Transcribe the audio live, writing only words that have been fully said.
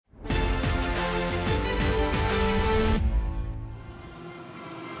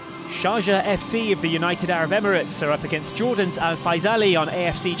Sharjah FC of the United Arab Emirates are up against Jordan's Al Faisaly on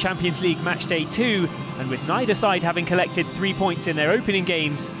AFC Champions League matchday 2, and with neither side having collected 3 points in their opening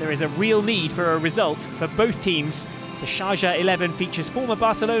games, there is a real need for a result for both teams. The Sharjah 11 features former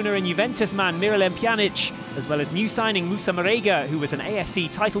Barcelona and Juventus man Miralem Pjanic, as well as new signing Moussa Marega, who was an AFC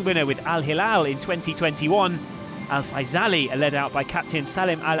title winner with Al Hilal in 2021. Al Faisaly are led out by captain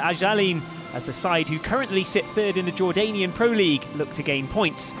Salim Al Ajalin, as the side who currently sit third in the Jordanian Pro League look to gain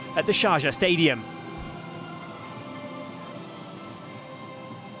points at the Sharjah Stadium.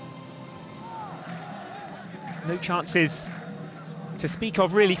 No chances to speak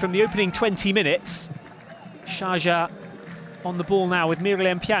of really from the opening 20 minutes. Sharjah on the ball now with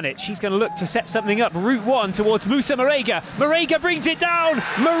Miralem Pjanic. He's going to look to set something up. Route one towards Moussa Marega. Marega brings it down.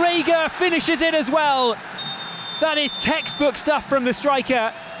 Marega finishes it as well. That is textbook stuff from the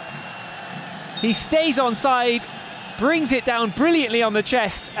striker. He stays onside, brings it down brilliantly on the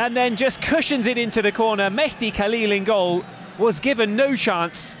chest, and then just cushions it into the corner. Mehdi Khalil in goal was given no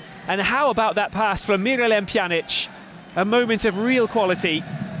chance. And how about that pass from Miralem Pjanic? A moment of real quality.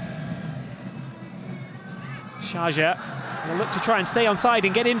 Sharjah will look to try and stay onside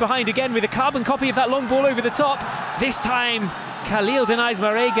and get in behind again with a carbon copy of that long ball over the top. This time, Khalil denies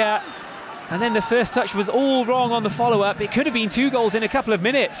Marega. And then the first touch was all wrong on the follow-up. It could have been 2 goals in a couple of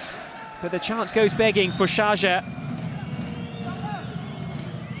minutes. But the chance goes begging for Sharjah.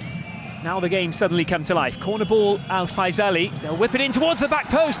 Now the game suddenly come to life. Corner ball, Al Faisaly. They'll whip it in towards the back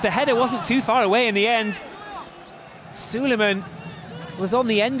post. The header wasn't too far away in the end. Suleiman was on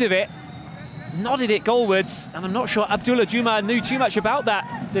the end of it, nodded it goalwards, and I'm not sure Abdullah Juma knew too much about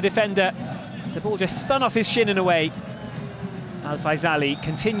that, the defender. The ball just spun off his shin and away. Al Faisaly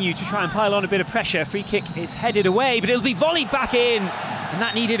continued to try and pile on a bit of pressure. Free kick is headed away, but it'll be volleyed back in. And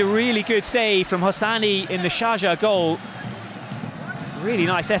that needed a really good save from Hossani in the Sharjah goal. Really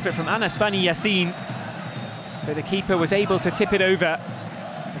nice effort from Anas Bani Yassin, but the keeper was able to tip it over.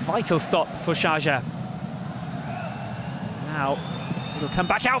 A vital stop for Sharjah. Now it'll come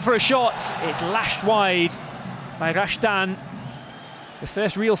back out for a shot. It's lashed wide by Rashdan. The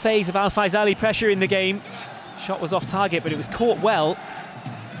first real phase of Al Faisaly pressure in the game. Shot was off target, but it was caught well.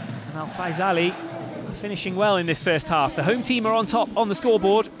 And Al Faisaly finishing well in this first half. The home team are on top on the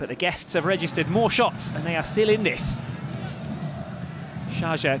scoreboard, but the guests have registered more shots and they are still in this.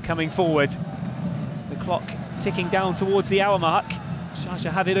 Sharjah coming forward. The clock ticking down towards the hour mark.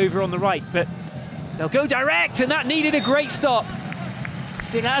 Sharjah have it over on the right, but they'll go direct, and that needed a great stop.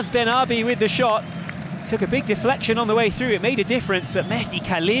 Firaz Ben Arbi with the shot. Took a big deflection on the way through. It made a difference, but Mehdi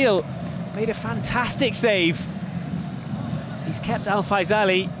Khalil made a fantastic save. He's kept Al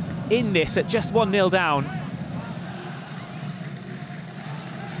Faisaly in this at just 1-0 down.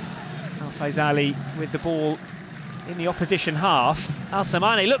 Al Faisaly with the ball in the opposition half. Al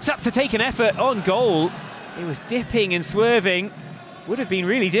Samane looks up to take an effort on goal. It was dipping and swerving. Would have been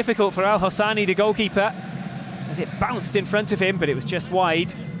really difficult for Al Hossani, the goalkeeper, as it bounced in front of him, but it was just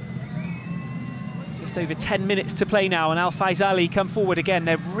wide. Just over 10 minutes to play now, and Al Faisaly come forward again.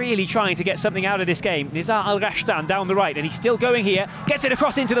 They're really trying to get something out of this game. Nizar Al Rashdan down the right, and he's still going here. Gets it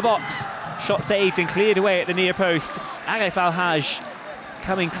across into the box. Shot saved and cleared away at the near post. Arif Al-Haj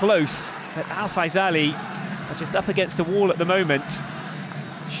coming close, but Al Faisaly are just up against the wall at the moment.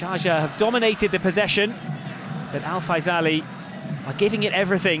 Sharjah have dominated the possession, but Al Faisaly are giving it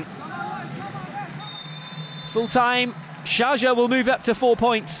everything. Full time. Sharjah will move up to 4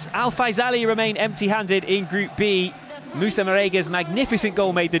 points. Al Faisaly remain empty-handed in Group B. Moussa Marega's magnificent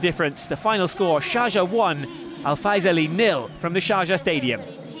goal made the difference. The final score, Sharjah 1, Al Faisaly 0 from the Sharjah Stadium.